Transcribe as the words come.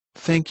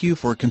Thank you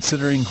for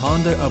considering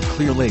Honda of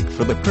Clear Lake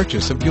for the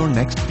purchase of your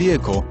next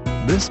vehicle.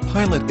 This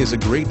Pilot is a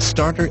great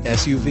starter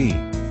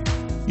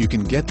SUV. You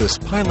can get this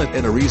Pilot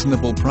at a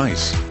reasonable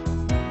price.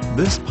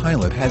 This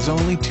Pilot has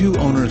only 2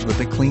 owners with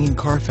a clean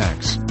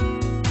Carfax.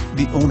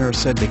 The owner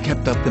said they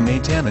kept up the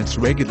maintenance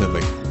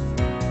regularly.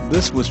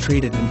 This was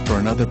traded in for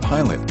another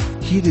Pilot,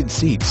 heated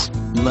seats,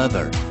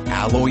 leather,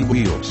 alloy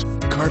wheels,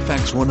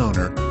 Carfax One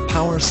Owner,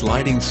 power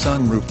sliding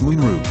sunroof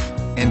moonroof,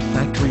 and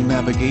factory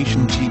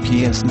navigation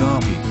GPS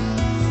NAVI.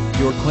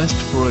 Your quest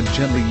for a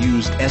gently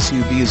used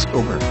SUV is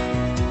over.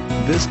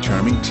 This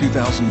charming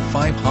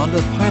 2005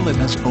 Honda Pilot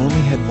has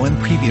only had one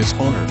previous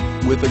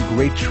owner, with a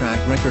great track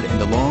record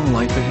and a long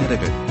life ahead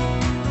of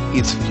it.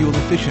 It's fuel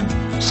efficient,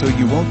 so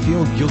you won't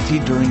feel guilty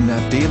during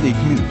that daily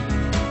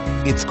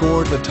commute. It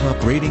scored the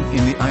top rating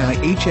in the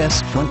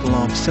IIHS frontal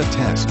offset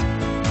test.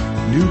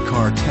 New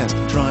car test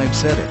drive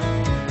said it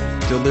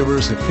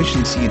delivers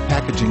efficiency in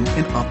packaging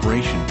and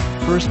operation,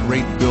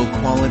 first-rate build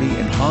quality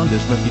and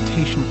Honda's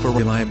reputation for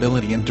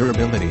reliability and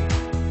durability.